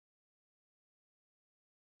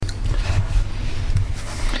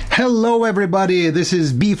Hello, everybody. This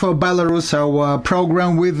is B for Belarus, our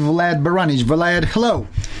program with Vlad Baranich. Vlad, hello.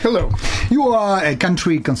 Hello. You are a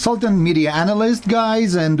country consultant, media analyst,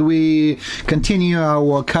 guys, and we continue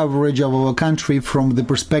our coverage of our country from the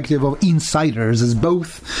perspective of insiders, as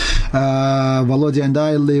both Volodya and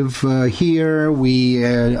I live here. We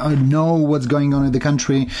know what's going on in the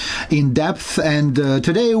country in depth, and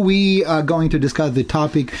today we are going to discuss the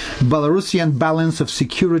topic Belarusian balance of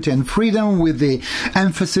security and freedom, with the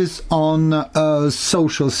emphasis on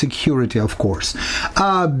social security, of course.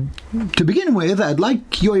 To begin with, I'd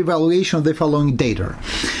like your evaluation of the following data.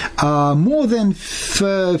 More than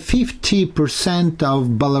 50% of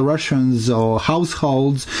Belarusians or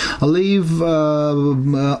households live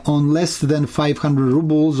on less than 500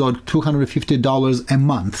 rubles or $250 a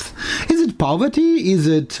month. Is it poverty? Is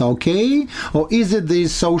it okay? Or is it the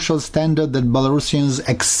social standard that Belarusians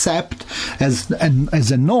accept as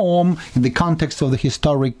a norm in the context of the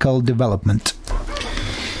historical development?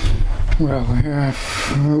 Well,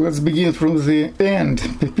 let's begin from the end.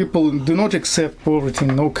 People do not accept poverty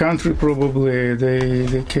in no country, probably.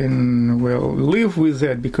 They can, live with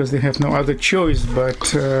that because they have no other choice, but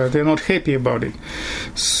they're not happy about it.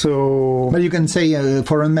 So... But you can say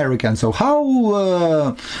for Americans, so how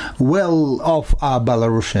well off are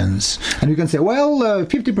Belarusians? And you can say,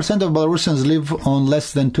 50% of Belarusians live on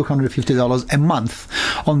less than $250 a month.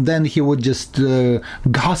 And then he would just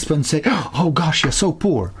gasp and say, oh gosh, you're so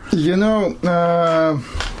poor.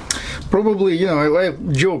 Probably, I like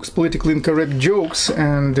jokes, politically incorrect jokes,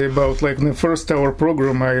 and about, in the first hour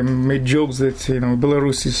program, I made jokes that,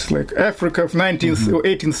 Belarus is like Africa of 19th or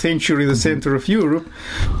 18th century, the center of Europe,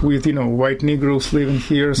 with, white Negroes living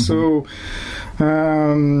here. So,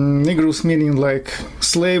 Negroes meaning like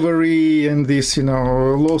slavery and this,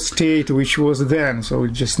 law state, which was then. So,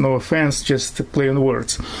 just no offense, just a play on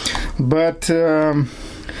words. But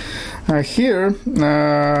here...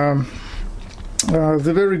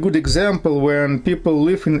 the very good example when people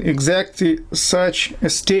live in exactly such a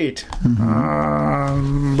state,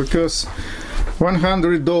 because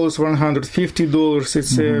 $100, $150,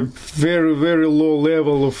 it's a very, very low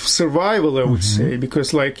level of survival, I would say,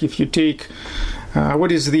 because if you take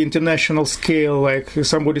what is the international scale?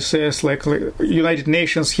 Somebody says, United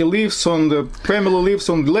Nations, family lives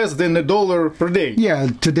on less than $1 per day. Yeah,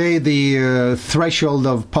 today the threshold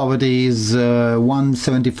of poverty is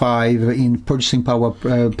 175 in purchasing power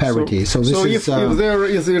parity. So if there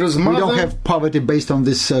is mother, we don't have poverty based on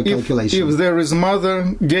this calculation. If there is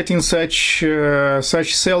mother getting such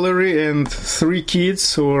salary and 3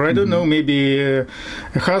 kids, or I don't know, maybe a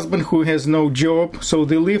husband who has no job, so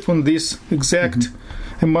they live on this exact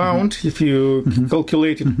amount, if you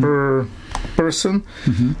calculate it per person.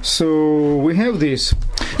 So we have this.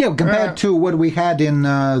 Yeah, compared to what we had in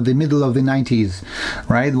the middle of the 90s,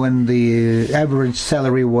 right, when the average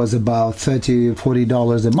salary was about $30,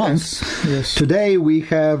 $40 a month. Yes. Today we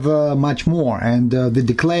have much more, and the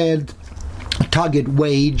declared target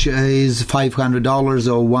wage is $500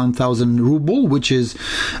 or 1,000 ruble, which is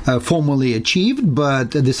formally achieved,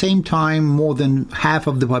 but at the same time, more than half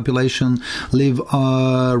of the population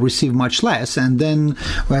receive much less. And then,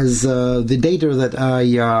 as the data that I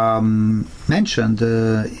mentioned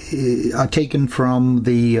are taken from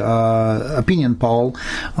the opinion poll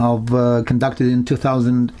conducted in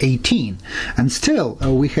 2018, and still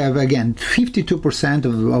we have again 52%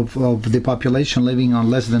 of the population living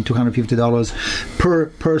on less than $250 per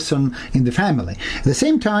person in the family. At the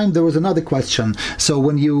same time, there was another question. So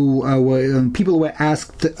when people were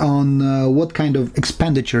asked on what kind of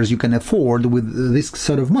expenditures you can afford with this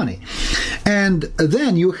sort of money, and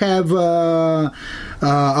then you have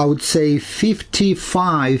I would say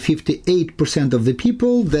 58% of the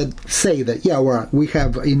people that say that, we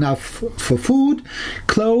have enough for food,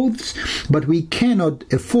 clothes, but we cannot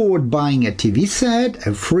afford buying a TV set,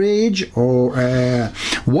 a fridge, or a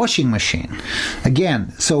washing machine.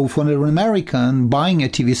 Again, so for an American, buying a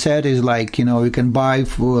TV set is like, you can buy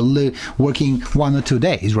for working 1 or 2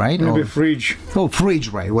 days, right? Maybe a fridge. Oh, fridge,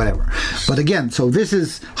 right, whatever. But again, so this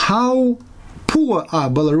is how poor are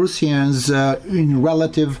Belarusians in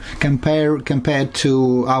relative compared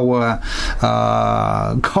to our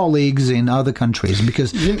colleagues in other countries?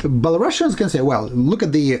 Because Belarusians can say, look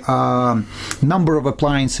at the number of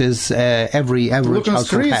appliances every average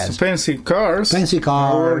household has. Fancy cars,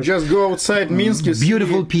 or just go outside Minsk.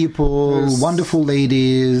 Beautiful people, wonderful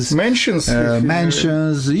ladies, mansions.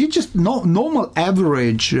 You just normal,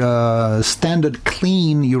 average, standard,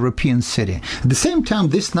 clean European city. At the same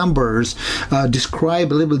time, these numbers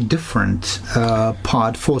describe a little bit different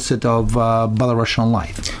facet of Belarusian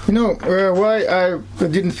life. Why I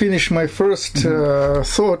didn't finish my first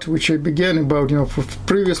thought, which I began about, for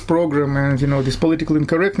previous program and, this political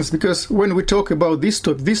incorrectness, because when we talk about this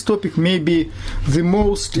topic may be the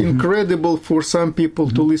most incredible for some people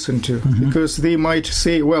to listen to, because they might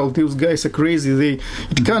say, well, those guys are crazy.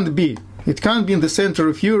 It can't be. It can't be in the center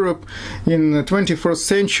of Europe in the 21st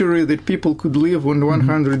century that people could live on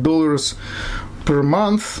 $100 per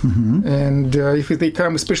month, and if they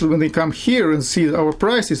come, especially when they come here and see our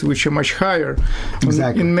prices, which are much higher,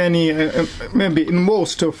 in many, maybe in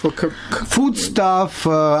most of food stuff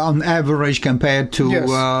on average compared to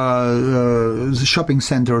shopping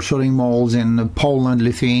centers, shopping malls in Poland,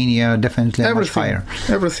 Lithuania, definitely much higher.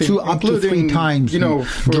 Everything, up to 3 times.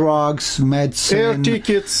 Drugs, medicine, air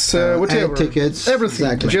tickets, whatever, air tickets,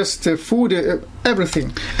 everything, just food,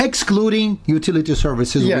 everything, excluding utility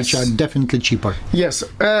services, which are definitely cheaper. Yes,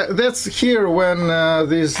 that's here when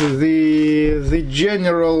the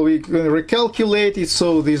general we recalculate it,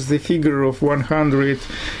 so the figure of 100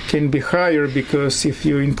 can be higher, because if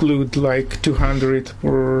you include like 200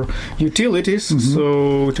 for utilities,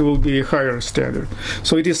 so it will be a higher standard.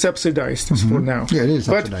 So it is subsidized for now. Yeah, it is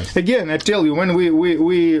subsidized. But again, I tell you, when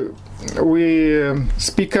we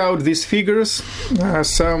speak out these figures,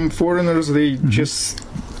 some foreigners,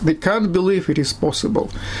 they can't believe it is possible.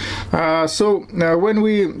 So when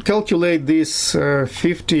we calculate this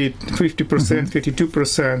 50%,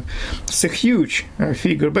 52%, it's a huge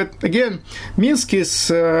figure. But again, Minsk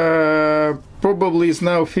is probably is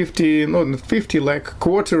now 50, like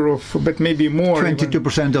quarter of, but maybe more.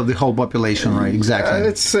 22% of the whole population, right? Exactly.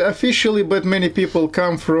 It's officially, but many people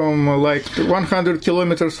come from like 100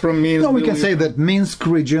 kilometers from Minsk. No, we can say that Minsk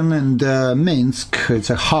region and Minsk,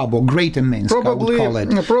 it's a hub, or Greater Minsk, probably, I would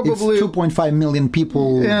call it. Probably, it's 2.5 million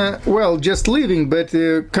people. Well, just living, but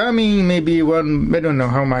coming maybe I don't know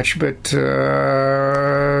how much, but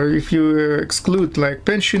if you exclude like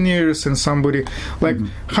pensioners and somebody, like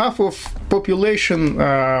half of population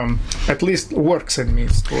at least works in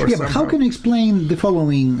Minsk. But how can you explain the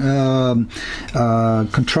following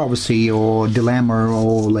controversy or dilemma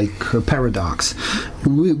or like paradox?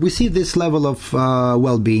 We see this level of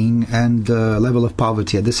well-being and level of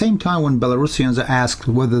poverty. At the same time, when Belarusians are asked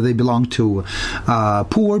whether they belong to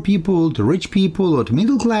poor people, to rich people, or to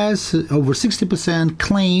middle class, over 60%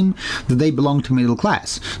 claim that they belong to middle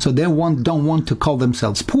class. So they don't want to call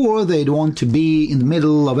themselves poor. They want to be in the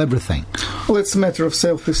middle of everything. Well, it's a matter of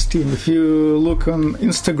self-esteem. If you look on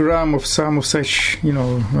Instagram of some of such,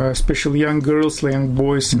 especially young girls, young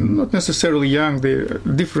boys, not necessarily young, they're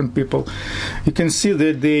different people, you can see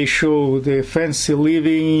that they show the fancy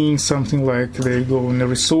living, something like they go in the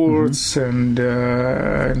resorts and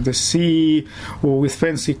the sea, or with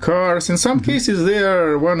fancy cars. In some cases, they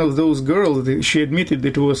are one of those girls. She admitted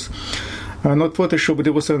that it was not Photoshop, but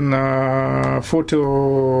it was a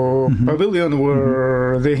photo pavilion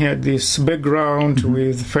where they had this background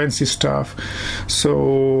with fancy stuff.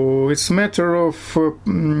 So it's a matter of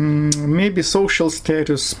maybe social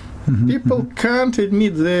status. People can't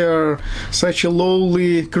admit they are such a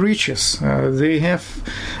lowly creatures. They have,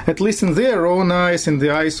 at least in their own eyes, in the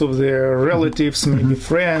eyes of their relatives, maybe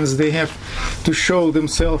friends, they have to show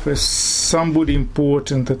themselves as somebody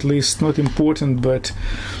important, at least not important, but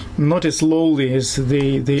not as lowly as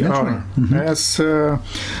they are. As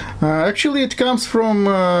actually, it comes from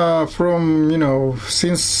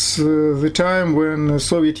since the time when the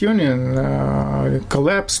Soviet Union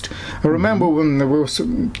collapsed. I remember when I was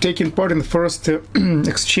taking part in the first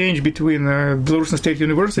exchange between Belarusian State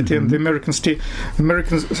University and the American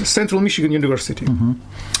Central Michigan University.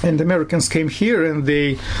 And the Americans came here and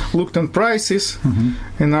they looked on prices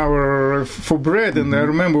for bread. And I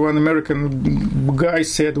remember one American guy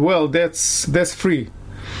said, "Well, that's free."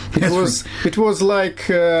 It was like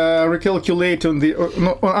recalculate on the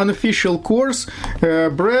unofficial course.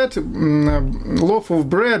 Bread, loaf of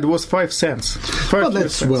bread was 5 cents.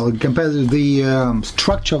 Compared to the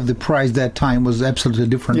structure of the price that time was absolutely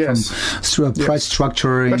different from price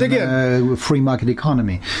structure in free market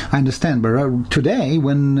economy. I understand, but today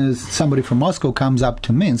when somebody from Moscow comes up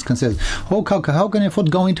to Minsk and says, "Oh, how can I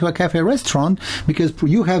afford going to a cafe restaurant because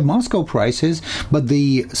you have Moscow prices, but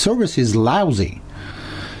the service is lousy."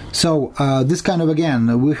 So this kind of,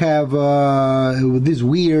 again, we have this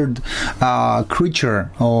weird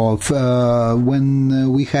creature of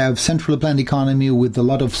when we have centrally planned economy with a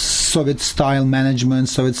lot of Soviet-style management,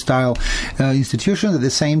 Soviet-style institutions. At the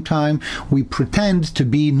same time, we pretend to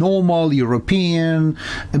be normal European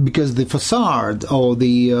because the facade or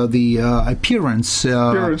the appearance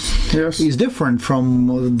yes. is different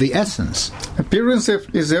from the essence. Appearance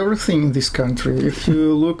is everything in this country. If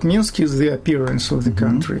you look, Minsk is the appearance of the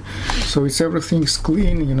country. So it's everything's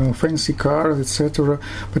clean, fancy cars, etc.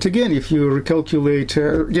 But again, if you recalculate,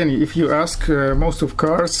 if you ask, most of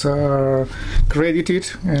cars are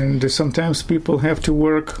credited, and sometimes people have to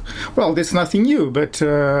work. Well, that's nothing new, but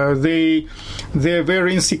they're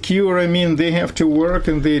very insecure. I mean, they have to work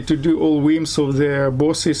and to do all whims of their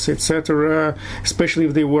bosses, etc. Especially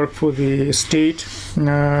if they work for the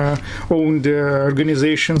state-owned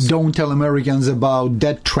organizations. Don't tell Americans about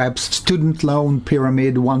debt traps, student loan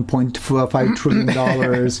pyramid, $1.5 trillion.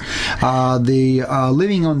 The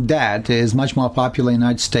living on debt is much more popular in the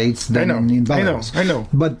United States than in Belarus. I know.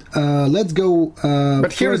 But let's go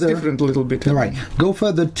but here it's different a little bit. All right. Go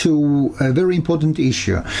further to a very important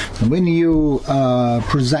issue. When you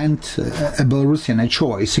present a Belarusian a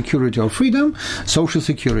choice, security or freedom, social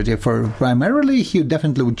security, for primarily, he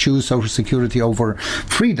definitely would choose social security over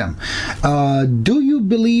freedom. Do you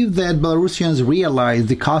believe that Belarusians realize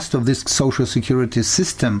the cost of this social security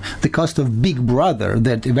system, the cost of Big Brother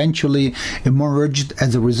that eventually emerged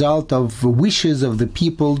as a result of wishes of the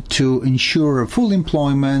people to ensure full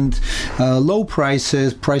employment, low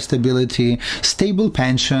prices, price stability, stable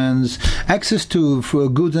pensions, access to free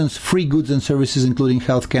goods and services, including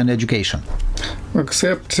healthcare and education?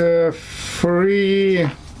 Except free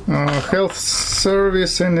health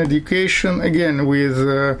service and education, again with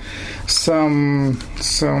some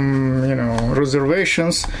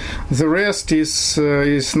reservations. The rest is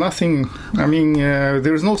nothing. I mean,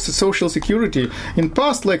 there is no social security. In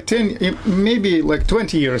past, like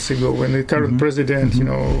 20 years ago, when the current president,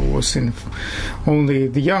 was only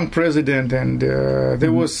the young president, and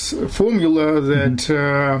there was a formula that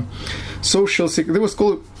there was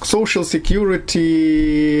called social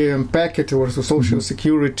security packet, or social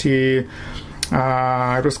security. It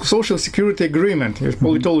was social security agreement,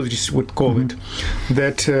 politologists would call it,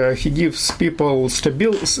 that he gives people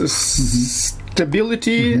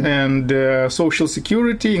stability and social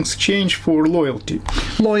security in exchange for loyalty.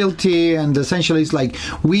 Loyalty, and essentially it's like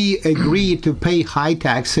we agree to pay high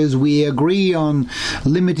taxes, we agree on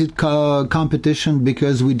limited competition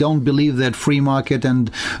because we don't believe that free market and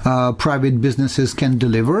private businesses can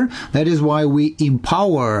deliver. That is why we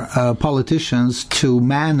empower politicians to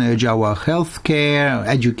manage our health care,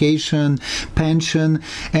 education, pension,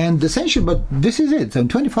 and essentially, but this is it. So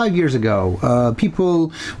 25 years ago,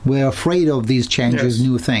 people were afraid of these changes,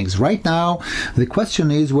 new things. Right now, the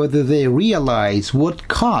question is whether they realize what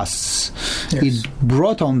costs it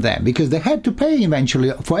brought on them, because they had to pay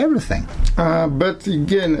eventually for everything. But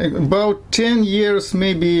again, about 10 years,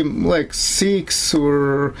 maybe like 6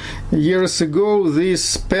 or years ago,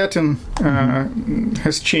 this pattern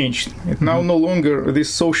has changed. It now no longer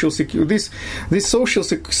this social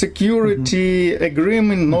security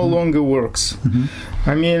agreement no longer works.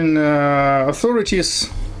 I mean, authorities,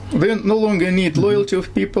 they no longer need loyalty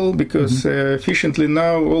of people because efficiently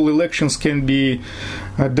now all elections can be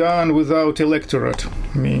done without electorate.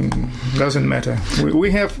 I mean, doesn't matter.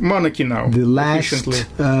 We have monarchy now. The last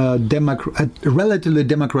relatively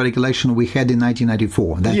democratic election we had in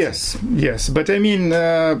 1994. Yes. But I mean...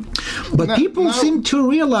 but people seem to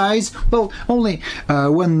realize, well, only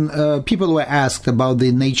when people were asked about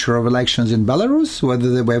the nature of elections in Belarus,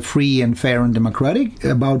 whether they were free and fair and democratic,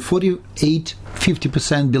 about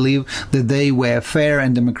 50% believe that they were fair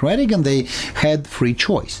and democratic and they had free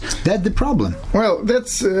choice. That's the problem. Well,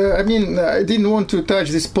 that's, I didn't want to touch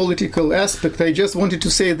this political aspect. I just wanted to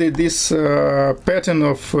say that this pattern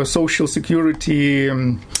of social security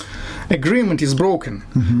agreement is broken.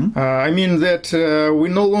 That we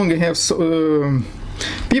no longer have...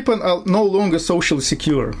 people are no longer socially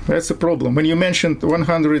secure. That's a problem. When you mentioned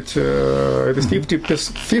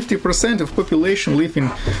 50% of population live in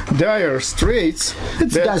dire straits.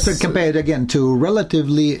 That's compared again to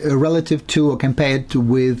relative to or compared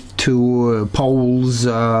with Poles,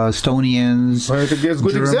 Estonians. Well, that's a good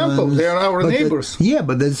Germans. Example. They are our neighbors.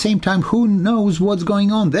 But at the same time, who knows what's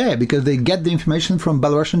going on there? Because they get the information from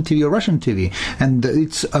Belarusian TV or Russian TV, and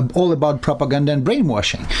it's all about propaganda and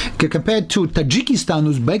brainwashing. Compared to Tajikistan,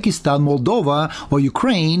 who's Uzbekistan, Moldova, or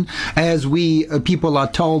Ukraine, as we people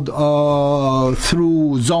are told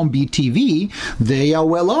through zombie TV, they are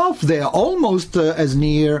well off. They are almost as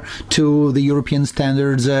near to the European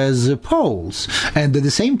standards as Poles. And at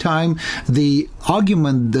the same time, the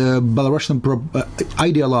argument the Belarusian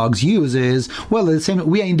ideologues use is, well, at the same,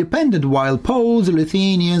 we are independent while Poles,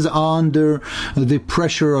 Lithuanians are under the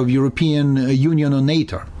pressure of European Union or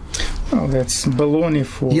NATO. Oh, that's baloney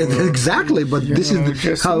for... Yeah, exactly, but this is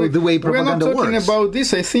the way propaganda works. We're not talking about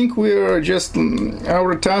this. I think we are just...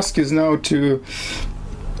 Our task is now to...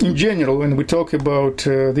 In general, when we talk about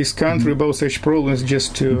this country, about such problems,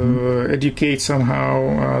 just to educate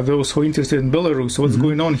somehow those who are interested in Belarus, what's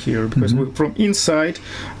going on here. Because from inside,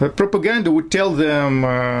 propaganda would tell them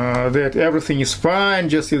that everything is fine,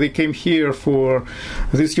 just they came here for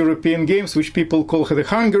these European games, which people call the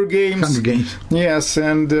Hunger Games. Hunger Games. Yes,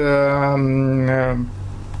 and...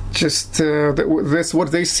 that's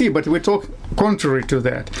what they see, but we talk contrary to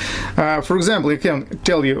that. For example, I can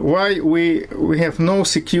tell you why we have no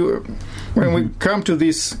secure. When we come to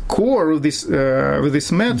this core of this with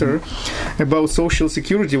this matter about social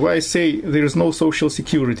security, why I say there is no social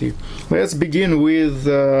security. Let's begin with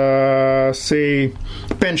say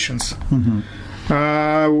pensions.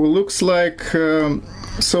 Looks like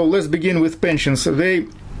so. Let's begin with pensions.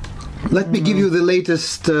 Let me give you the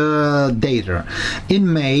latest data.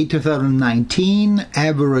 In May 2019,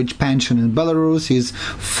 average pension in Belarus is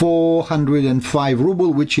 405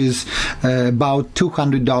 ruble, which is about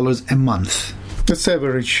 $200 a month. That's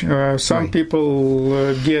average. Some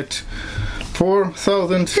people get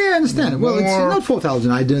 4,000. Yeah, I understand. Well, it's not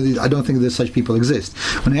 4,000. I don't think that such people exist.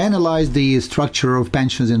 When I analyze the structure of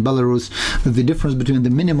pensions in Belarus, the difference between the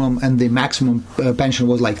minimum and the maximum pension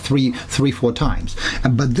was like three, 4 times.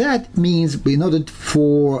 But that means, in order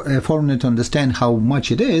for a foreigner to understand how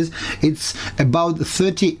much it is, it's about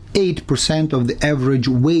 38% of the average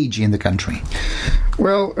wage in the country.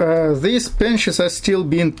 Well, these pensions are still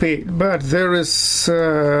being paid, but there is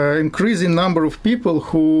increasing number of people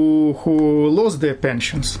who lost their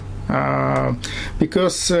pensions.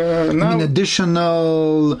 Because now... I mean,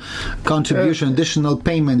 additional contribution, additional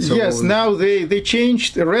payments. Yes, now they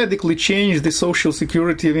radically changed the social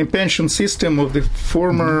security and pension system of the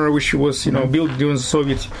former, which was, built during the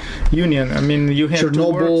Soviet Union. I mean, you had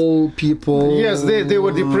Chernobyl people... Yes, they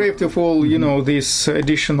were deprived of all, these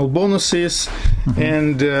additional bonuses,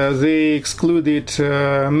 and they excluded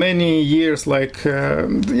many years, like... it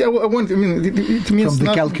means... From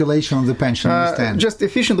the calculation of the pension, I understand. Just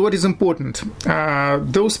efficient, what is important.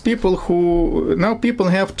 Those people who now people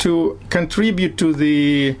have to contribute to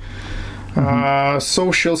the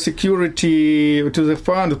social security, to the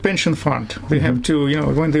fund, the pension fund. They have to,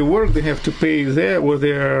 when they work, they have to pay there, or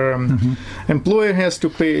their employer has to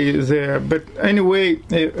pay there. But anyway,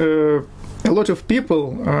 a lot of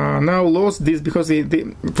people now lost this because they,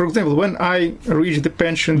 for example, when I reached the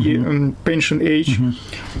pension age,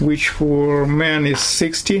 which for men is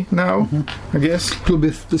 60 now, I guess. It will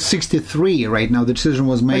be 63 right now. The decision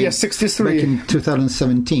was made 63. Back in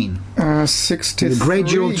 2017. 63. The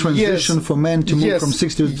gradual transition for men to move from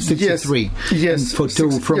 60 to 63. Yes.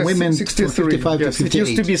 And from women 63. from 55 to 58. It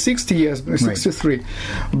used to be 60 years, 63. Right.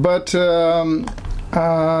 But...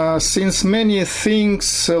 since many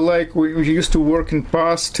things like we used to work in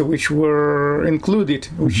past, which were included,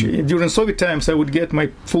 which during Soviet times I would get my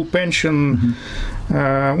full pension,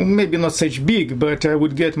 maybe not such big, but I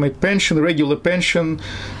would get my pension, regular pension,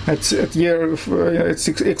 at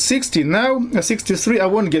 60. Now at 63, I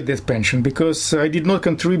won't get that pension because I did not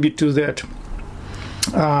contribute to that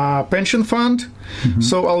pension fund.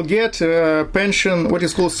 So I'll get pension, what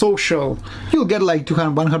is called social. You'll get like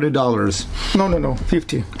 $100. No,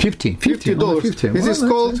 $50.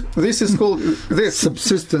 $50. This is called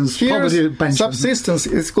subsistence poverty pension. Subsistence.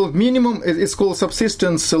 It's called minimum. It's called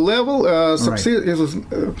subsistence level.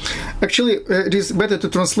 Actually, it is better to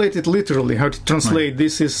translate it literally. How to translate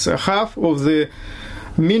this is half of the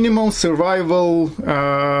minimum survival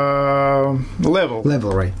level.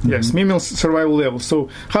 Right. Yes, minimum survival level. So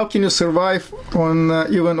how can you survive on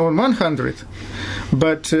even on 100?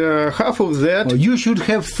 But half of that... Well, you should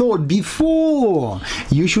have thought before.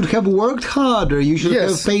 You should have worked harder. You should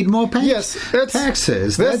have paid more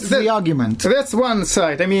taxes. That's the argument. That's one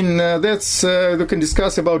side. I mean, we can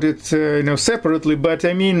discuss about it separately, but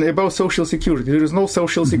I mean about social security. There is no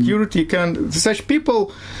social security. Such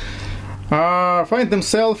people... find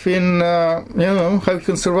themselves in, how you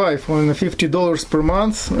can survive on $50 per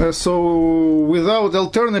month. So without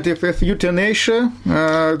alternative of euthanasia,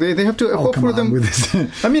 they have to offer them. With this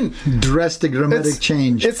I mean, drastic, dramatic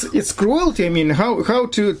change. It's cruelty. I mean, how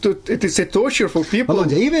to it is a torture for people.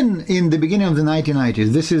 Well, even in the beginning of the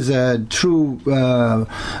 1990s, this is a true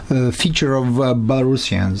feature of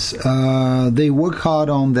Belarusians. They work hard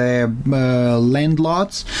on their land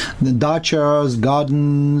lots, the dachas,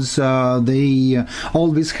 gardens. They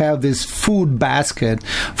always have this food basket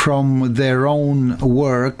from their own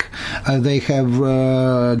work. They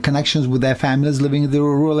have connections with their families living in the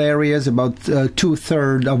rural areas. About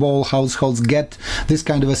 2/3 of all households get this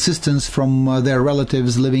kind of assistance from their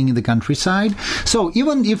relatives living in the countryside. So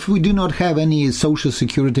even if we do not have any social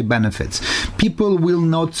security benefits, people will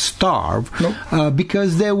not starve. Nope.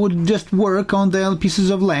 Because they would just work on their pieces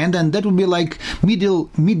of land, and that would be like Middle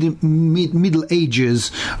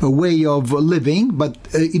Ages way of living, but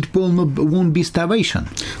it won't be starvation.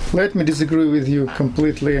 Let me disagree with you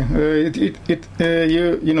completely.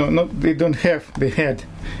 They don't have. They had.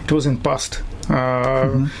 It was in past.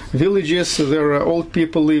 Villages, there are old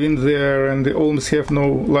people living there, and they almost have no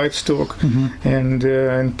livestock. And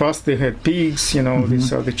in past they had pigs,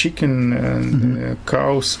 these are the chicken and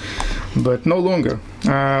cows, but no longer.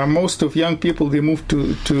 Most of young people, they move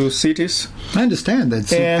to cities. I understand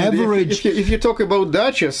that's average. If you talk about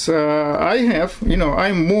dachas,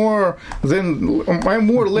 I'm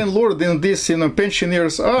more landlord than these like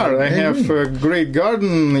I have a great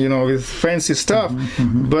garden, with fancy stuff.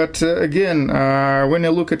 But again, when I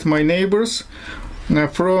look at my neighbors,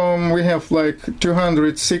 we have like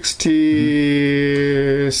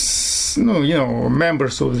 260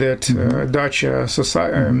 members of that dacha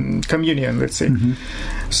society communion, let's say.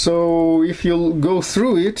 So if you go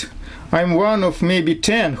through it, I'm one of maybe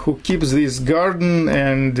 10 who keeps this garden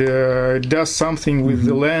and does something with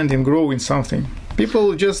the land and growing something.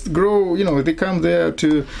 People just grow, they come there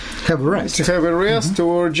to have a rest,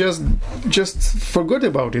 or just forget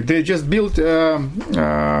about it. They just build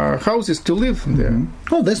houses to live there.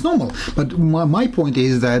 Oh, that's normal. But my point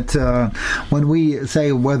is that when we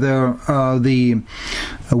say whether the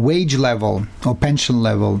wage level or pension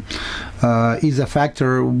level is a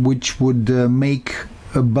factor which would make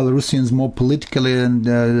Belarusians more politically and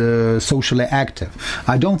socially active.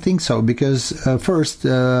 I don't think so, because first,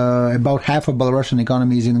 about half of Belarusian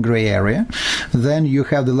economy is in the gray area. Then you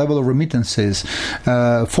have the level of remittances,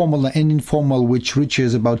 formal and informal, which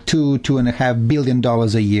reaches about $2.5 billion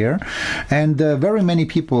a year. And very many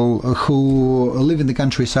people who live in the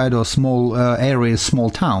countryside or small areas, small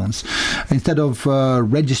towns, instead of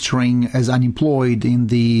registering as unemployed in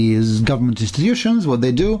these government institutions, what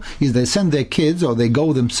they do is they send their kids, or they go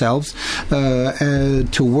themselves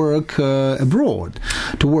to work abroad,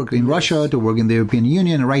 to work in Russia, to work in the European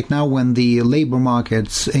Union. Right now, when the labor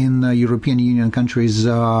markets in European Union countries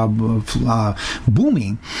are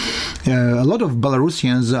booming, a lot of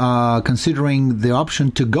Belarusians are considering the option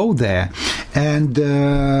to go there. And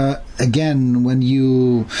again, when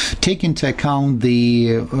you take into account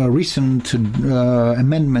the recent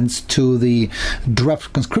amendments to the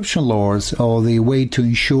draft conscription laws, or the way to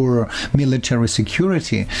ensure military security,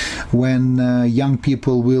 when young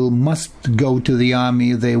people must go to the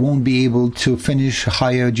army, they won't be able to finish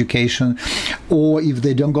higher education, or if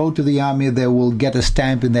they don't go to the army, they will get a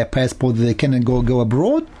stamp in their passport that they cannot go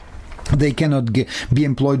abroad. They cannot be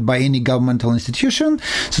employed by any governmental institution.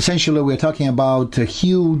 So essentially, we're talking about a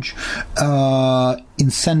huge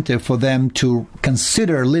incentive for them to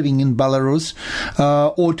consider living in Belarus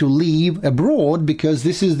or to leave abroad, because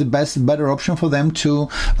this is the better option for them to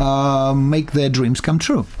make their dreams come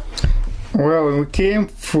true. Well, we came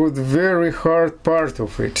for the very hard part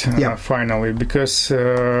of it, finally, because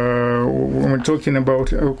when we're talking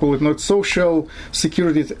about, I call it not social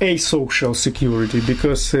security, it's asocial security,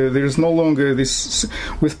 because there is no longer this.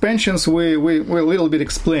 With pensions, we a little bit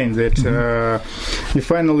explained that you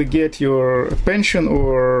finally get your pension,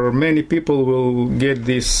 or many people will get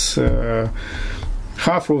this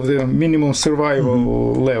half of the minimum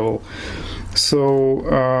survival level. So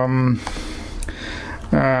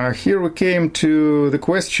here we came to the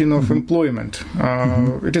question of employment.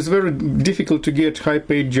 It is very difficult to get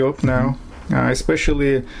high-paid job now,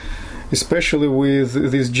 especially with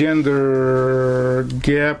this gender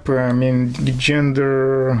gap. I mean,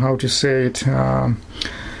 gender, how to say it,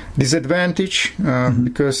 disadvantage,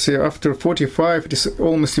 because after 45 it is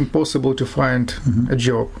almost impossible to find a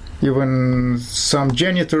job. Even some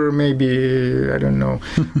janitor, maybe, I don't know,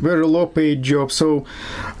 very low-paid job. So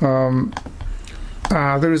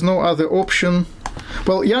there is no other option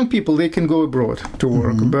Well, young people, they can go abroad to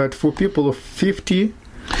work, but for people of 50...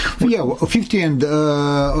 Yeah, 50 and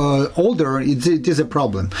older, it is a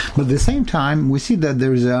problem. But at the same time, we see that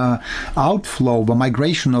there is a outflow, a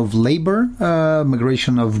migration of labor,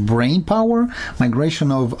 migration of brain power,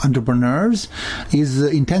 migration of entrepreneurs is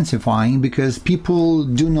intensifying because people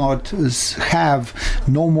do not have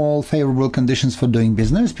normal, favorable conditions for doing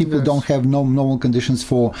business. People don't have normal conditions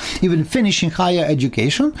for even finishing higher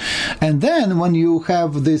education. And then when you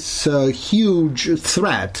have this huge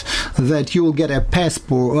threat that you will get a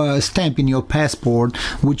passport, stamp in your passport,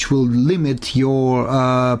 which will limit your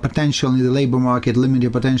potential in the labor market, limit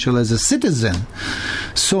your potential as a citizen.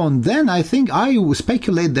 So then I think I would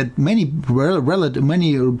speculate that many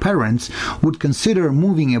parents would consider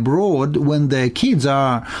moving abroad when their kids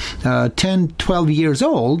are 10, 12 years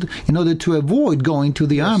old in order to avoid going to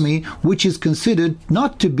the army, which is considered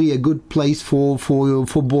not to be a good place for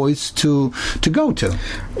boys to go to.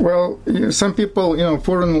 Well, some people,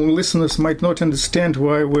 foreign listeners might not understand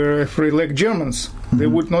why we're afraid, like Germans. They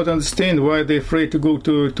would not understand why they're afraid to go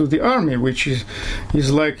to the army, which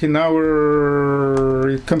is like in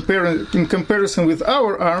comparison with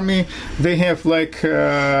our army, they have like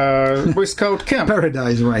Boy Scout camp.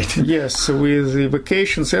 Paradise, right? Yes, with the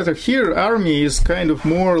vacations. Here, army is kind of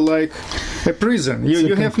more like a prison.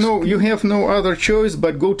 You have no other choice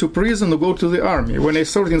but go to prison or go to the army. When I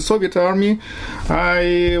served in Soviet army,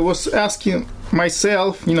 I was asking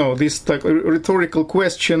myself, this like rhetorical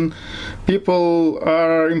question. People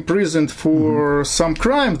are imprisoned for some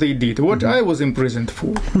crime they did. What I was imprisoned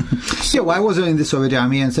for. Yeah, well, I was in the Soviet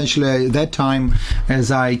army, and essentially at that time,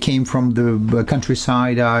 as I came from the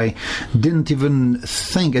countryside, I didn't even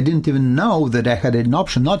know that I had an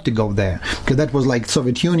option not to go there, because that was like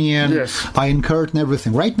Soviet Union. Yes. I incurred and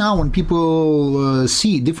everything. Right now, when people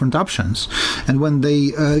see different options, and when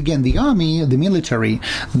they, again, the army, the military,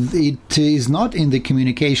 it is not in the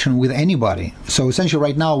communication with anybody. So essentially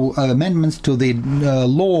right now, amendments to the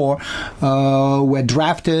law were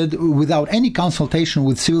drafted without any consultation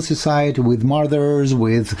with civil society, with mothers,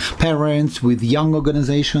 with parents, with young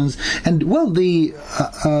organizations. And well, the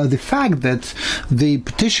fact that the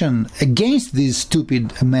petition against these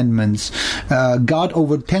stupid amendments got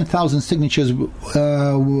over 10,000 signatures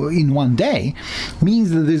in one day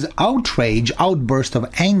means that this outburst of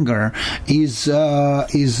anger is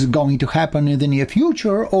going to happen in the near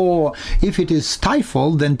future, or if it is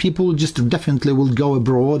stifled, then people just definitely will go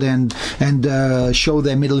abroad and show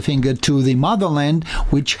their middle finger to the motherland,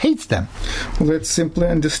 which hates them. Well, that's simply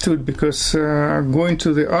understood, because going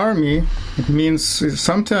to the army, it means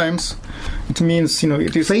sometimes it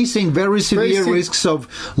is facing very severe risks of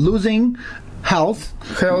losing health,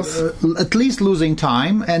 at least losing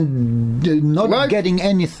time and not getting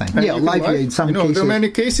anything. Life in some cases. There are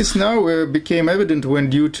many cases now became evident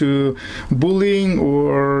when due to bullying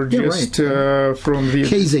or just from the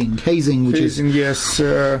hazing, yes,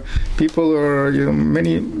 people are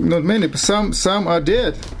not many, but some are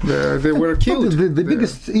dead. They were killed. The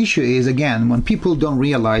biggest issue is, again, when people don't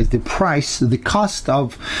realize the cost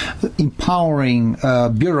of empowering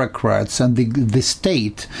bureaucrats and the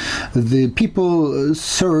state. The people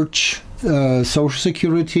search social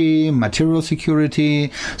security, material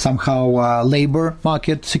security, somehow labor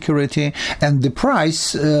market security, and the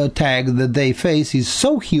price tag that they face is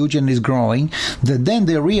so huge and is growing that then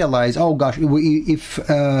they realize, oh gosh, if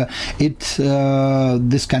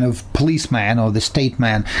this kind of policeman or the state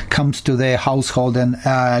man comes to their household and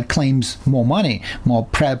claims more money, more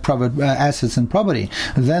private assets and property,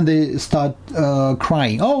 then they start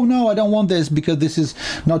crying, oh no, I don't want this because this is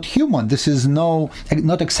not human, this is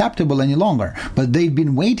not acceptable any longer. But they've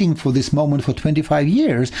been waiting for this moment for 25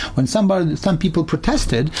 years. When some people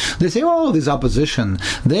protested, they say, oh, this opposition,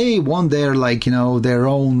 they want their their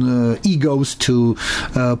own egos to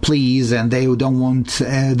please, and they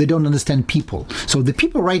don't understand people. So the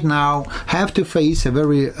people right now have to face a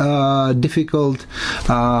very difficult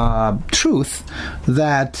truth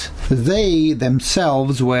that they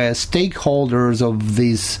themselves were stakeholders of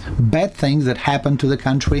these bad things that happened to the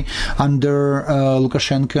country under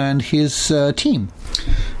Lukashenko and his team.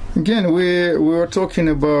 Again, we were talking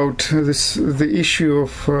about the issue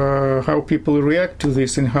of how people react to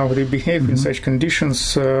this and how they behave in such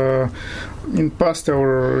conditions. In past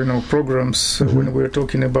our programs, when we were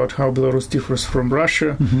talking about how Belarus differs from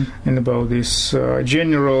Russia and about this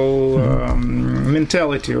general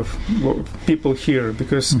mentality of people here,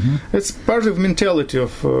 because it's part of mentality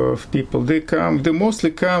of people. They mostly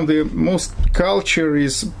come. The most culture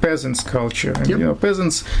is peasants' culture, and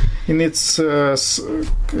peasants in its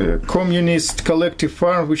communist collective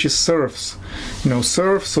farm, which is serfs.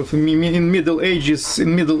 Serfs of in Middle Ages.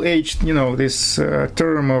 In Middle Age, this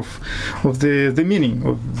term of the meaning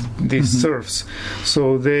of these serfs.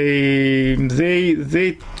 So they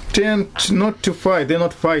tend not to fight. They're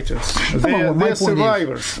not fighters. They're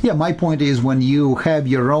survivors. My point is, when you have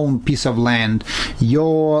your own piece of land,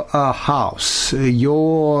 your house,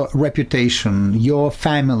 your reputation, your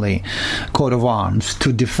family coat of arms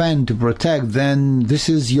to defend, to protect, then this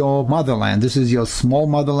is your motherland. This is your small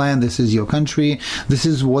motherland. This is your country. This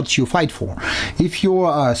is what you fight for. If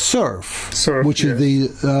you're a serf, which is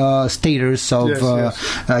the status of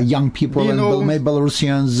young people, and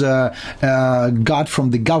Belarusians got from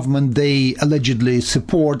the government they allegedly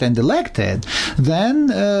support and elected, then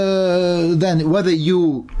whether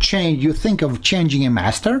you think of changing a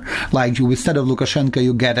master, like instead of Lukashenko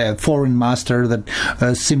you get a foreign master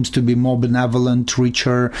that seems to be more benevolent,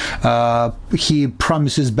 richer, he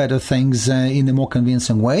promises better things in a more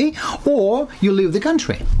convincing way, or you leave the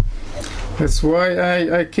country. That's why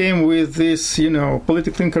I came with this,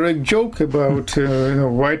 politically incorrect joke about,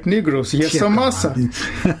 white Negroes. Yesamasa.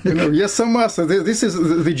 Yesamasa. This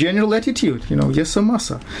is the general attitude,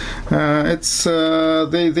 Yesamasa.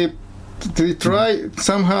 They try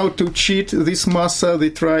somehow to cheat this massa.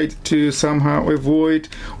 They try to somehow avoid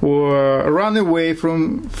or run away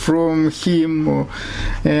from him,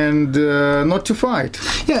 and not to fight.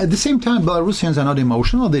 Yeah. At the same time, Belarusians are not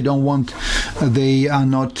emotional. They are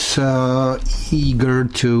not eager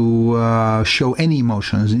to show any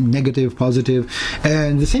emotions, negative, positive.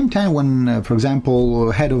 And at the same time, when, for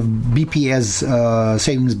example, head of BPS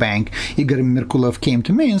savings bank Igor Merkulov came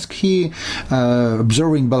to Minsk, he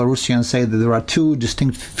observing Belarusians say that there are two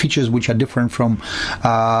distinct features which are different from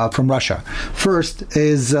Russia. First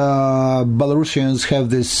is Belarusians have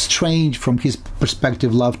this strange, from his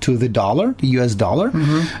perspective, love to the dollar, the US dollar,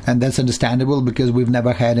 and that's understandable because we've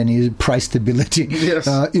never had any price stability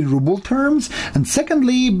in ruble terms. And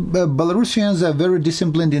secondly, Belarusians are very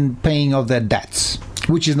disciplined in paying off their debts,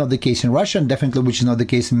 which is not the case in Russia, and definitely which is not the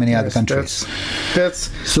case in many other countries.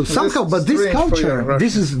 So somehow, but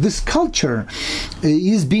this culture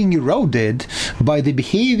is being eroded by the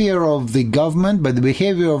behavior of the government, by the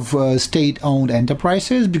behavior of state-owned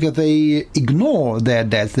enterprises, because they ignore their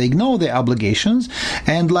debts, they ignore their obligations,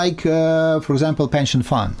 and for example, pension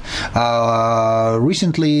fund.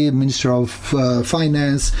 Recently, Minister of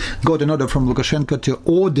Finance got an order from Lukashenko to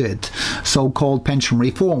audit so-called pension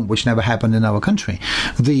reform, which never happened in our country.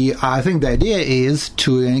 I think the idea is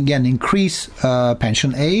to again increase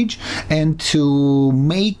pension age and to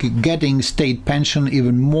make getting state pension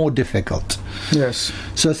even more difficult. Yes.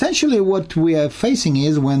 So essentially, what we are facing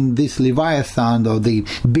is when this Leviathan, or the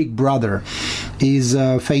Big Brother, is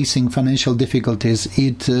facing financial difficulties,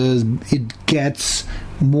 it gets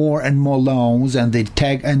more and more loans, and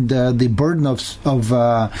the burden of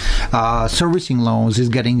servicing loans is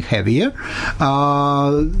getting heavier.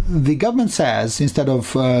 The government says, instead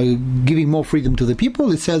of giving more freedom to the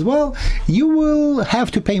people, it says, well, you will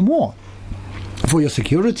have to pay more for your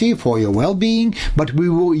security, for your well-being, but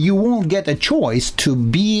you won't get a choice to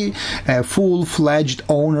be a full-fledged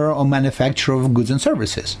owner or manufacturer of goods and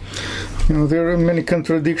services. There are many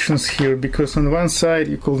contradictions here, because on one side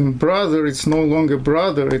you call him brother, it's no longer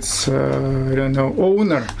brother, it's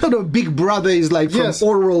owner. No, Big Brother is from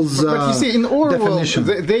Orwell's but you see, in Orwell, definition.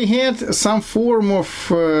 They had some form of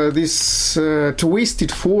this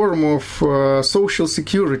twisted form of social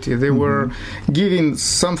security. They were giving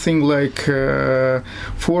something like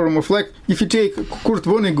form of, like, if you take Kurt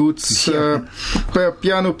Vonnegut's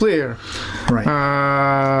piano player,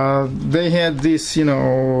 right. They had this,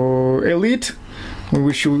 elite,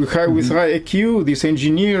 which with high IQ, these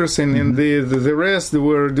engineers, and the rest, they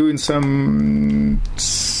were doing some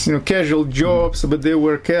casual jobs, but they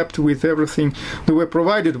were kept with everything. They were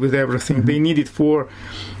provided with everything they needed for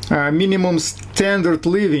minimum standard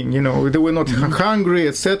living. They were not hungry,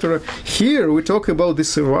 etc. Here we talk about the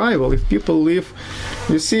survival. If people live,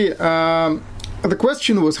 you see. The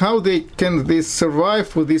question was how they survive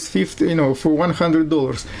for this for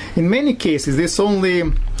 $100. In many cases, there's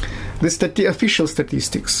only the official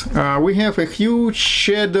statistics. We have a huge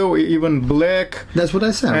shadow, even black. That's what I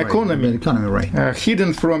said. Economy, right?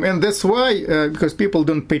 Hidden from, and that's why because people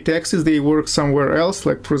don't pay taxes, they work somewhere else.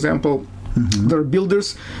 Like, for example, there are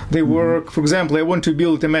builders. They work. For example, I want to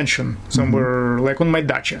build a mansion somewhere, like on my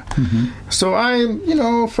dacha. So I,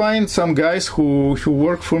 find some guys who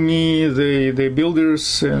work for me. They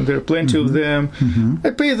builders, and there are plenty of them.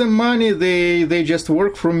 I pay them money. They just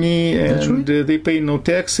work for me, and they pay no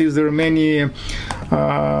taxes. There are many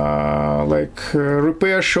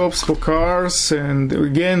repair shops for cars, and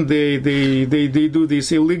again they do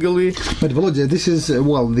this illegally. But Volodya, this is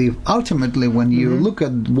ultimately when you look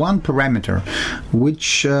at one parameter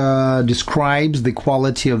which describes the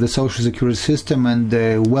quality of the social security system and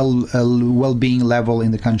the well-being level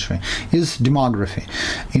in the country is demography.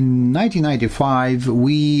 In 1995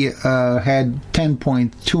 we had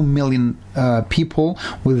 10.2 million people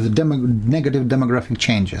with negative demographic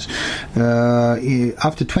changes.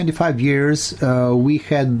 After 25 years, we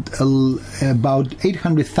had about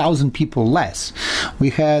 800,000 people less.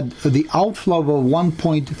 We had the outflow of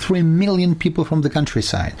 1.3 million people from the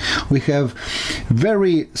countryside. We have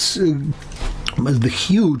the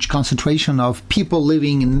huge concentration of people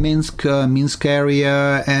living in Minsk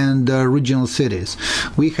area and regional cities.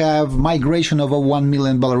 We have migration of over 1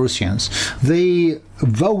 million Belarusians. They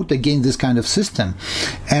vote against this kind of system,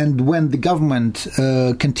 and when the government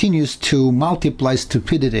continues to multiply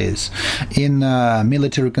stupidities in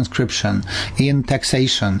military conscription, in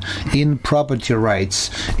taxation, in property rights,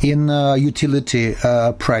 in utility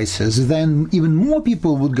prices, then even more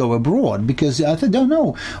people would go abroad, because I don't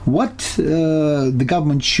know what the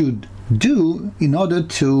government should do in order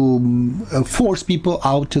to force people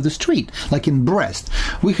out to the street. Like in Brest,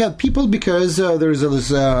 we have people because there is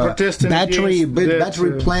this battery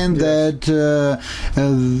plant that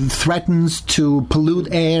threatens to pollute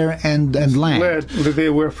air and land. They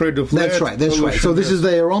were afraid of lead. That's right. So this is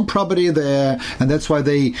their own property there, and that's why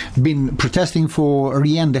they've been protesting for a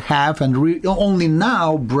year and a half, and only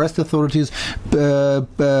now Brest authorities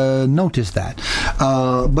notice that.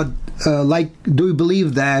 Do you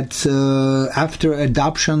believe that after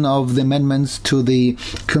adoption of the amendments to the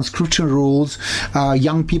conscription rules,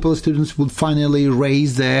 young people, students would finally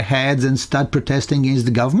raise their heads and start protesting against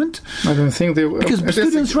the government? I don't think they will. Because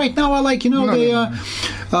students right now are they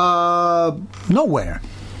are nowhere.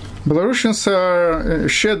 Belarusians are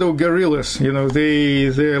shadow guerrillas.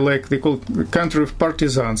 They call country of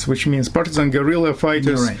partisans, which means partisan guerrilla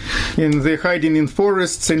fighters. Right. And they're hiding in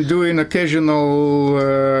forests and doing occasional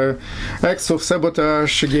acts of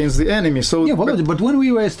sabotage against the enemy. But when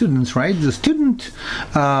we were students, right, the student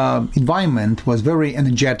environment was very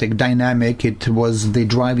energetic, dynamic. It was the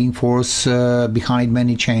driving force behind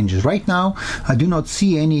many changes. Right now, I do not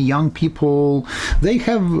see any young people. They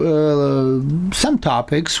have some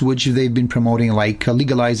topics which they've been promoting, like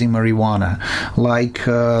legalizing marijuana, like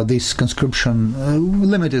this conscription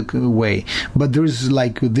limited way. But there is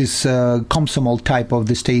like this Komsomol type of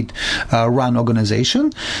the state-run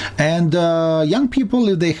organization. And young people,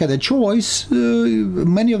 if they had a choice,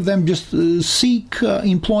 many of them just seek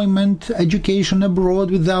employment, education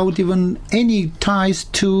abroad without even any ties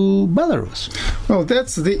to Belarus. Well,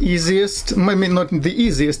 that's the easiest. I mean, not the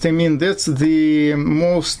easiest. I mean, that's the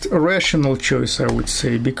most rational choice, I would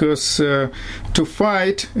say, because to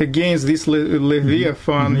fight against this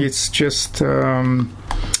Leviathan, it's just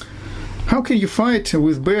how can you fight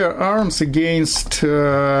with bare arms against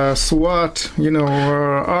SWAT,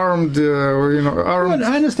 armed? Well,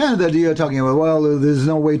 I understand that you're talking about, there's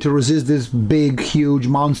no way to resist this big, huge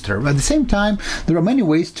monster. But at the same time, there are many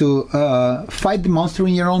ways to fight the monster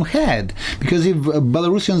in your own head. Because if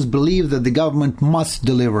Belarusians believe that the government must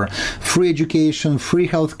deliver free education, free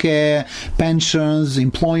healthcare, pensions,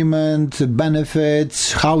 employment,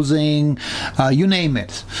 benefits, housing, you name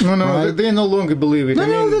it. No, right? They no longer believe it.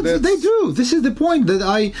 They do. This is the point that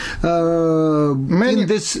in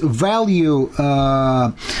this value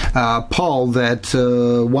poll that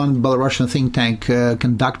one Belarusian think tank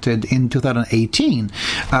conducted in 2018,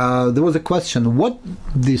 there was a question what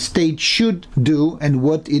the state should do and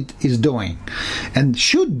what it is doing. And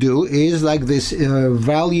should do is like this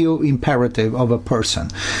value imperative of a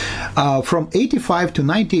person. From 85 to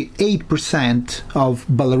 98% of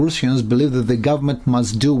Belarusians believe that the government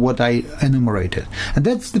must do what I enumerated. And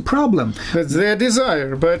that's the problem. That's their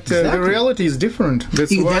desire, but the reality is different.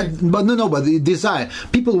 That's why. But the desire.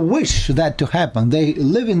 People wish that to happen. They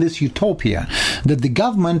live in this utopia that the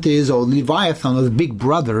government is, or Leviathan, or the Big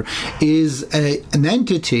Brother, is an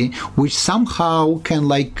entity which somehow can,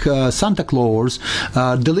 like Santa Claus,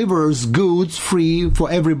 delivers goods free for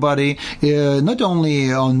everybody, not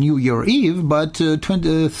only on New Year Eve, but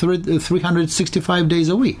 365 days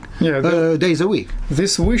a week. Days a week.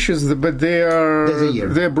 These wishes, but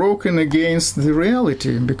they're broken against the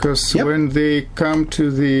reality, because when they come to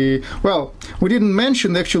we didn't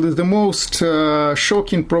mention actually the most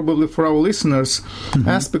shocking, probably for our listeners,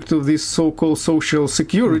 aspect of this so-called social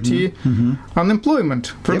security,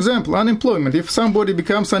 unemployment. For example, unemployment. If somebody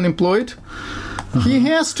becomes unemployed, He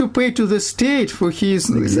has to pay to the state for his...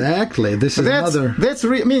 Exactly. This is another... That's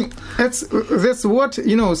what,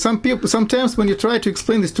 some people, sometimes when you try to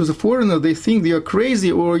explain this to the foreigner, they think you're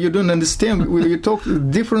crazy or you don't understand, you talk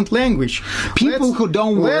different language. People who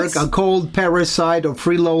don't work are called parasite or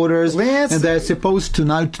freeloaders, and they're supposed to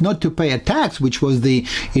not to pay a tax, which was the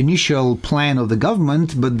initial plan of the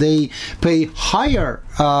government, but they pay higher,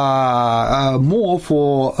 more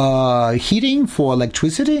for heating, for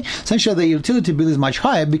electricity. Essentially, the utility bill is much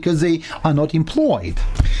higher because they are not employed.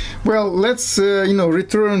 Well, let's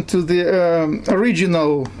return to the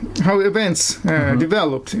original how events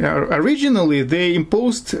developed. Originally, they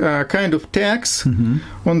imposed a kind of tax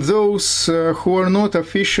on those who are not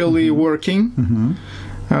officially working.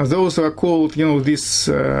 Those are called, these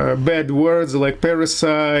bad words like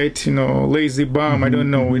parasite, lazy bum. I don't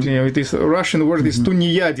know. It is a Russian word. Is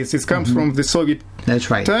tuniadis. It comes from the Soviet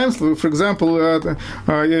times. For example,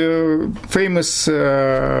 famous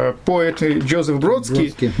poet Joseph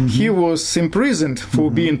Brodsky. He was imprisoned for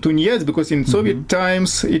being tuniadis because in Soviet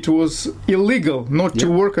times it was illegal not to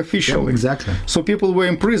work officially. Exactly. So people were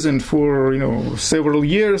imprisoned for several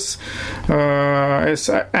years as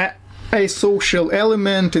a social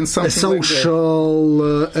element in something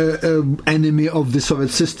enemy of the Soviet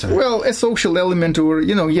system. Well, a social element, or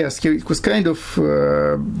yes, he was kind of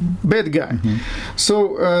bad guy.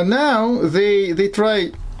 So now they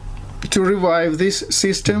try to revive this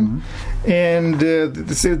system, and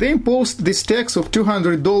they imposed this tax of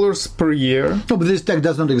 $200 per year. No, but this tax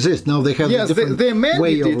does not exist now. They have a different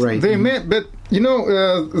way of rating. But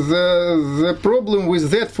the problem with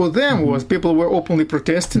that for them was people were openly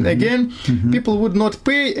protesting. Again, people would not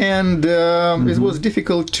pay, and it was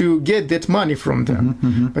difficult to get that money from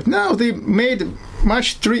them. But now they made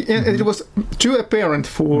it was too apparent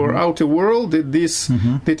for outer world that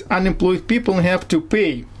that unemployed people have to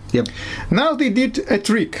pay. Yep. Now they did a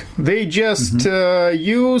trick. They just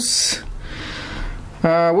use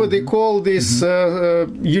what they call this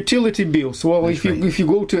utility bills. Well, if you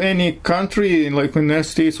go to any country, like in the United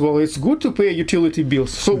States, well, it's good to pay utility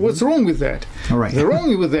bills. So what's wrong with that? All right. The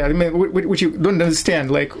wrong with that, I mean, which you don't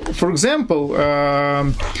understand. Like, for example,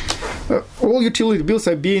 all utility bills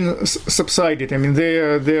are being subsidized. I mean,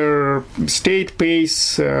 their state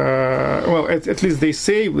pays, at least they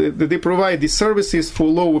say that they provide these services for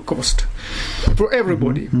lower cost for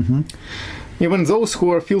everybody, even those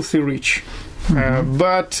who are filthy rich.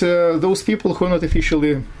 But those people who are not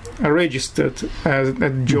officially registered as a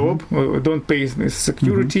job, or don't pay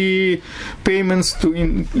security payments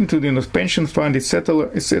into the pension fund,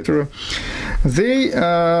 etc., they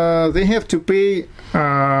have to pay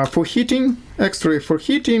for heating, extra for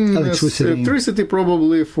heating, electricity,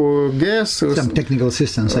 probably for gas, or some technical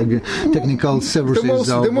assistance, technical services.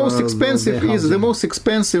 The most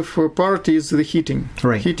expensive part is the heating.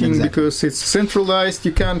 Right, heating, because it's centralized.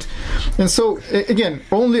 You can't, and so again,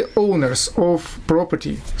 only owners of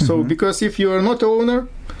property. So because if you are not owner,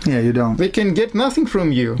 you don't. They can get nothing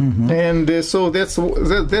from you, and so that's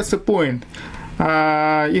the point.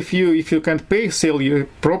 If you can't pay, sell your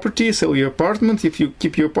property, sell your apartment. If you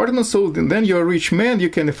keep your apartment, so then you're a rich man, you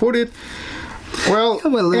can afford it.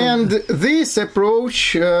 And this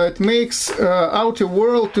approach it makes outer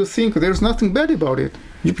world to think there's nothing bad about it.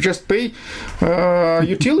 You just pay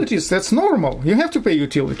utilities. That's normal. You have to pay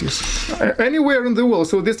utilities anywhere in the world.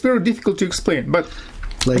 So that's very difficult to explain. But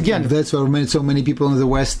again, that's why so many people in the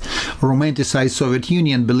West romanticize Soviet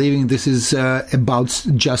Union, believing this is about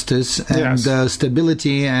justice and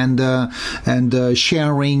stability and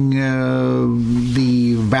sharing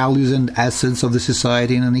the values and assets of the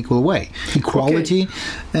society in an equal way, equality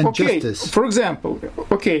and justice. For example,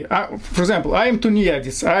 I am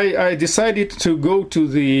Tuniadis. I decided to go to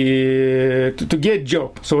get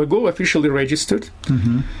job, so I go officially registered,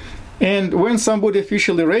 and when somebody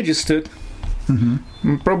officially registered.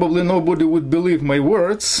 Probably nobody would believe my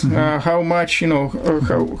words. How much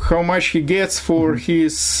how much he gets for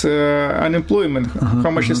his unemployment?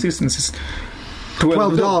 How much assistance is?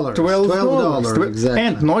 $12. Exactly.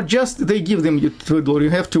 And not just they give them $12.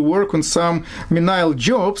 You have to work on some menial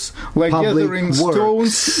jobs like public gathering works.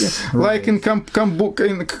 Stones, like in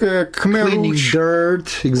Khmer cleaning Rouge.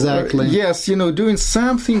 Dirt, exactly. Yes, doing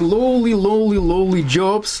something lowly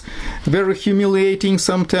jobs, very humiliating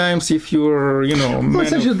sometimes if you're,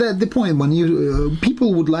 essentially, that's the point. When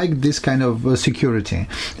people would like this kind of security.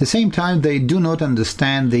 At the same time, they do not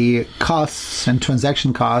understand the costs and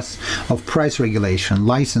transaction costs of price regulation. regulation,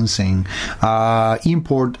 licensing,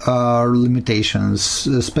 import limitations,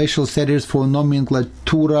 special status for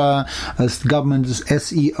nomenclature, government's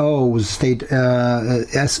SEOs,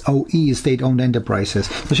 SOE, state-owned enterprises.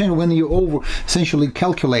 So when you essentially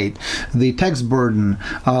calculate the tax burden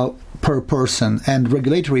per person and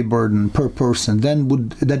regulatory burden per person, then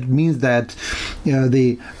that means that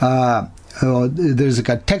there's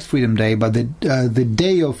a tax freedom day, but the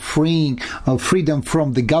day of freedom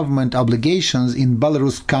from the government obligations in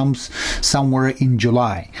Belarus comes somewhere in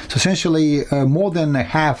July. So essentially, more than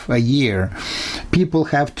half a year, people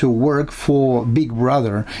have to work for Big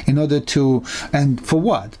Brother in order to, and for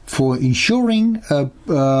what? For ensuring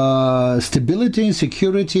stability,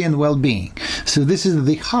 security, and well-being. So this is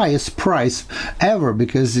the highest price ever,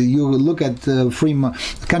 because you look at free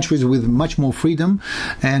countries with much more freedom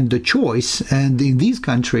and choice. And in these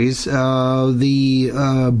countries, the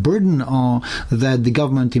burden that the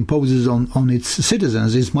government imposes on its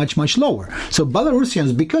citizens is much, much lower. So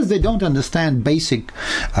Belarusians, because they don't understand basic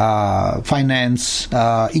finance,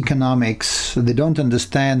 economics, they don't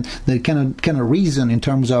understand, they cannot reason in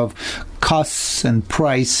terms of costs and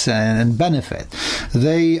price and benefit.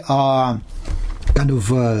 They are kind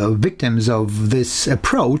of victims of this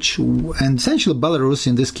approach, and essentially Belarus,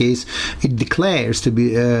 in this case, it declares to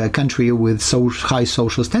be a country with high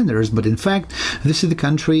social standards, but in fact this is the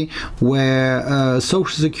country where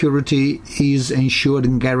social security is ensured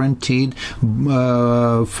and guaranteed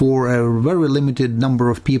for a very limited number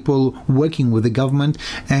of people working with the government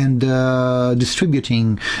and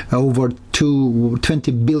distributing over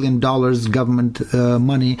 $20 billion government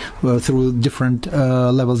money through different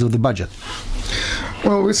levels of the budget.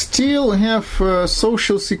 Well, we still have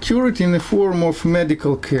social security in the form of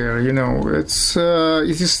medical care. It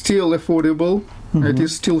is still affordable. Mm-hmm. It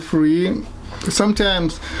is still free.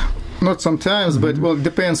 Sometimes, not sometimes, mm-hmm. but it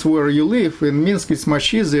depends where you live. In Minsk, it's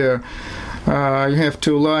much easier. You have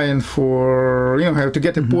to line for, have to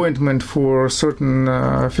get appointment for a certain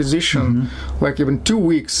physician, mm-hmm. like even 2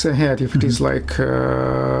 weeks ahead if it is like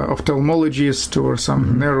ophthalmologist or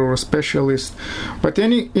some neuro specialist. But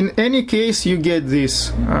in any case, you get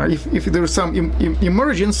this. If there's some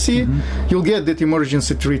emergency, you'll get that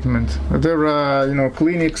emergency treatment. There are,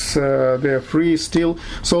 clinics, they're free still.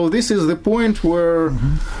 So this is the point where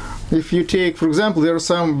if you take, for example, there are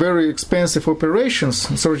some very expensive operations,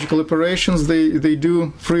 surgical operations, they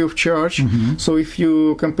do free of charge. Mm-hmm. So if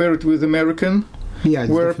you compare it with American,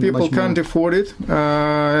 where people can't afford it,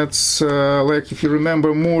 it's like, if you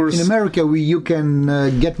remember Moore's... In America, you can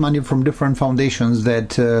get money from different foundations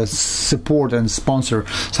that support and sponsor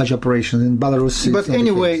such operations. In Belarus, but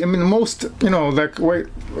anyway, I mean, most, general,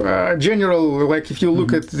 like if you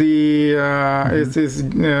look at the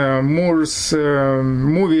Moore's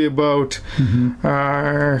movie about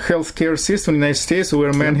healthcare system in the United States,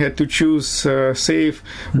 where man had to choose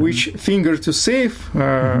which finger to save,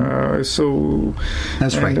 so...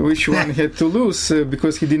 That's right. Which one had to lose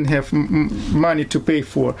because he didn't have money to pay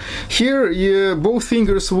for. Here, both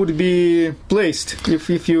fingers would be placed if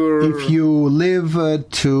you live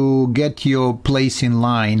to get your place in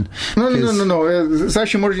line. No.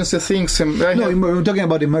 Such emergency things. We're talking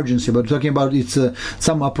about emergency, but we're talking about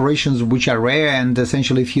some operations which are rare, and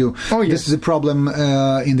essentially, if you this is a problem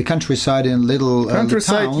in the countryside, in little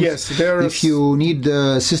towns. Yes, if you need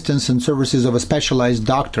assistance and services of a specialized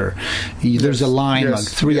doctor, there's a line like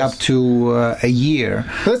 3 up to a year.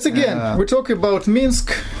 That's again, we're talking about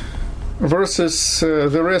Minsk versus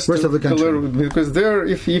the rest of the country. Belarus, because there,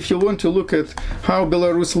 if you want to look at how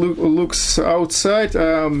Belarus looks outside,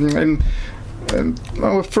 and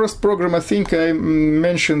our first program, I think I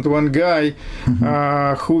mentioned one guy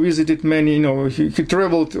who visited many, he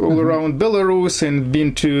traveled all around Belarus and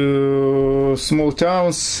been to small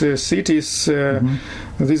towns, cities.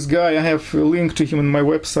 This guy, I have a link to him on my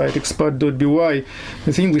website, expat.by,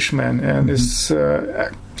 this Englishman, and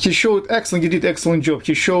he did excellent job.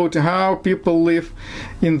 He showed how people live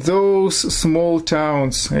in those small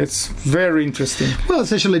towns. It's very interesting. Well,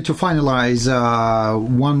 essentially, to finalize,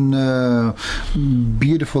 one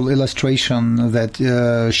beautiful illustration that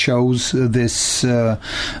shows this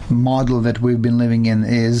model that we've been living in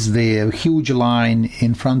is the huge line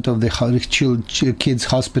in front of the kids'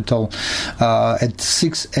 hospital at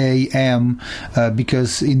 6 a.m.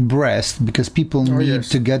 Because people need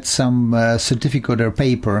to get some certificate or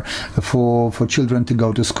paper for children to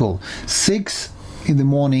go to school. 6 in the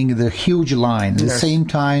morning, the huge line. At the same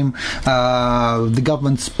time, the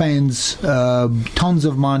government spends tons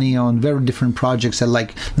of money on very different projects.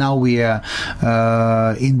 Like now we are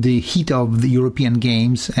in the heat of the European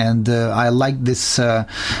Games, and I like this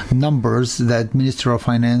numbers that Minister of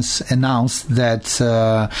Finance announced that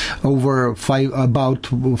about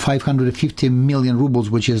 550 million rubles,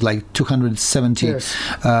 which is like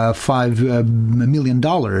 $275 million,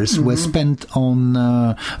 were spent on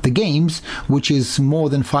the games, which is more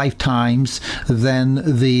than 5 times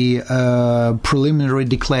than the preliminary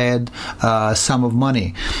declared sum of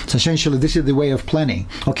money. So essentially, this is the way of planning.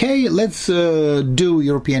 Okay, let's do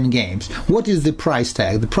European Games. What is the price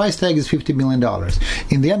tag? The price tag is $50 million.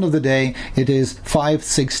 In the end of the day, it is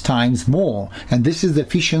 5-6 times more, and this is the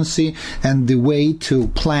efficiency and the way to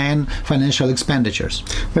plan financial expenditures.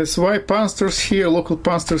 That's why punsters here, local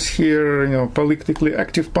punsters here, politically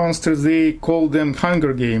active punsters, they call them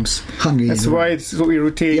Hunger Games. That's why it so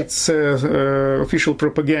irritates official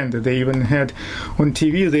propaganda. They even had on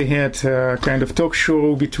TV, they had a kind of talk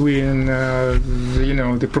show between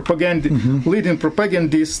the propaganda leading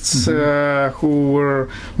propagandists who were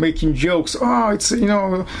making jokes. It's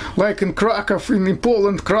like in Krakow, in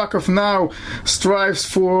Poland, Krakow now strives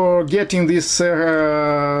for getting these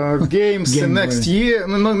games next year,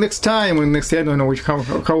 next time, and next year, I don't know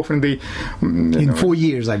how often they in 4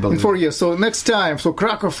 years, I believe. In 4 years, so next time, so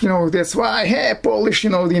Krakow, that's why, hey, Polish,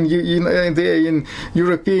 in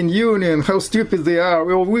European Union, how stupid they are.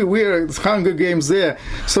 Well, we're Hunger Games there.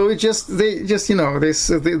 So they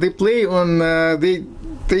play on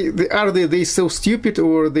are they so stupid,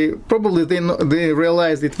 or they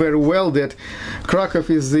realize it very well that Krakow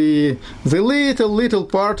is the little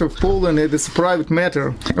part of Poland, and it's a private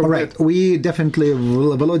matter. All right, we definitely,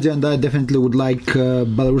 Volodya and I definitely would like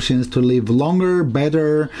Belarusians to live longer,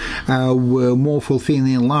 better, more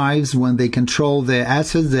fulfilling lives when they control their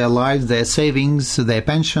assets, their lives, their savings, their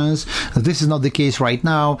pensions. This is not the case right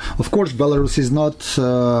now. Of course, Belarus is not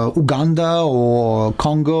Uganda or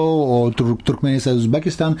Congo or Turkmenistan,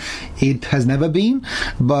 Uzbekistan. It has never been,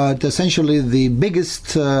 but essentially the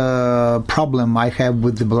biggest problem I have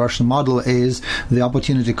with the Belarusian model is the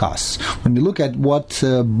opportunity costs. When you look at what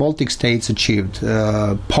Baltic states achieved,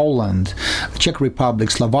 Poland, Czech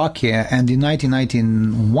Republic, Slovakia, and in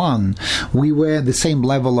 1991, we were at the same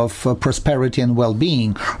level of prosperity and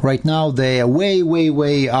well-being. Right now, they are way, way,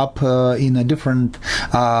 way up in a different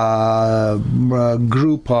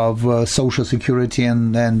group of social security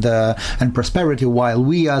and prosperity,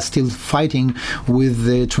 while we are still fighting with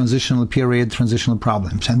the transitional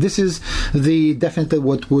problems. And this is definitely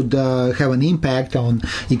what would have an impact on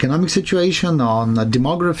economic situation, on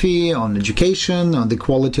demography, on education, on the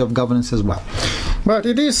quality of governance as well. But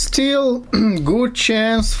it is still good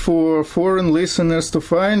chance for foreign listeners to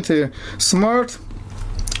find a smart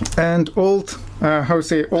and old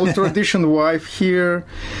tradition wife here,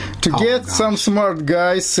 to get some smart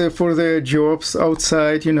guys for their jobs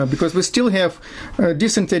outside, because we still have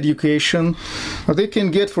decent education. They can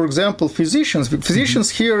get, for example, physicians. Physicians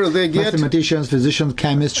here, they get mathematicians, physicians,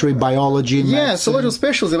 chemistry, biology. Yes, a lot of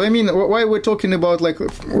specialties. I mean, why we're talking about,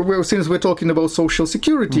 since we're talking about social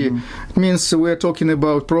security, it means we're talking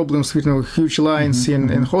about problems with huge lines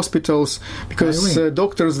in hospitals, because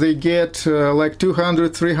doctors, they get like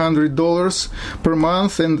 $200-300 per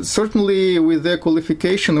month, and certainly with their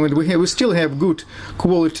qualification, we still have good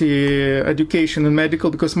quality education in medical,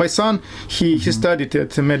 because my son, he studied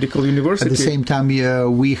at a medical university. At the same time,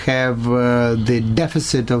 we have the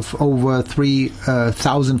deficit of over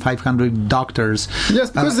 3,500 doctors in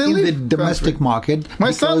the domestic market.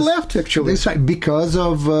 My son left, actually. That's right, because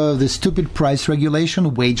of the stupid price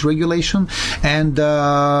regulation, wage regulation, and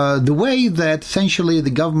the way that essentially the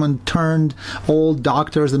government turned all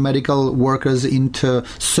doctors and medical workers into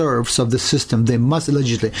serfs of the system. They must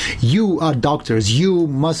legislate. You are doctors. You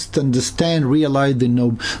must understand, realize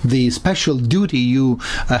the special duty you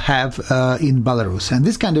have in Belarus. And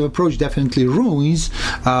this kind of approach definitely ruins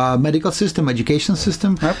medical system, education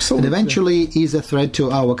system. Absolutely. And eventually is a threat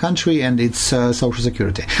to our country and its social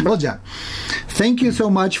security. Volodya, thank you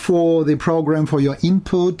so much for the program, for your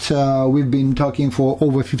input. We've been talking for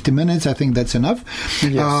over 50 minutes. I think that's enough.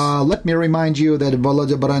 Yes. Let me remind you that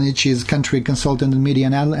Volodya Baranich is country industry consultant and media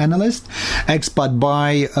analyst, expat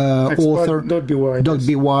by author.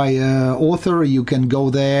 .by author. You can go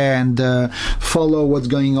there and follow what's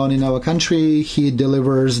going on in our country. He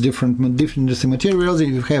delivers different interesting materials. If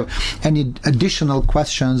you have any additional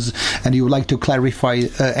questions and you would like to clarify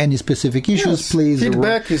any specific issues, please.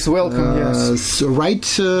 Feedback is welcome. Yes.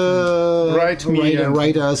 Write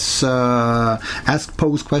us.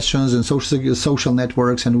 Pose questions in social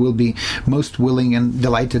networks, and we'll be most willing and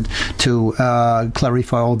delighted to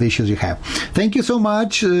clarify all the issues you have. Thank you so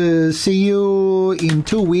much. See you in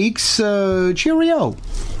 2 weeks. Cheerio.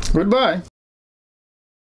 Goodbye.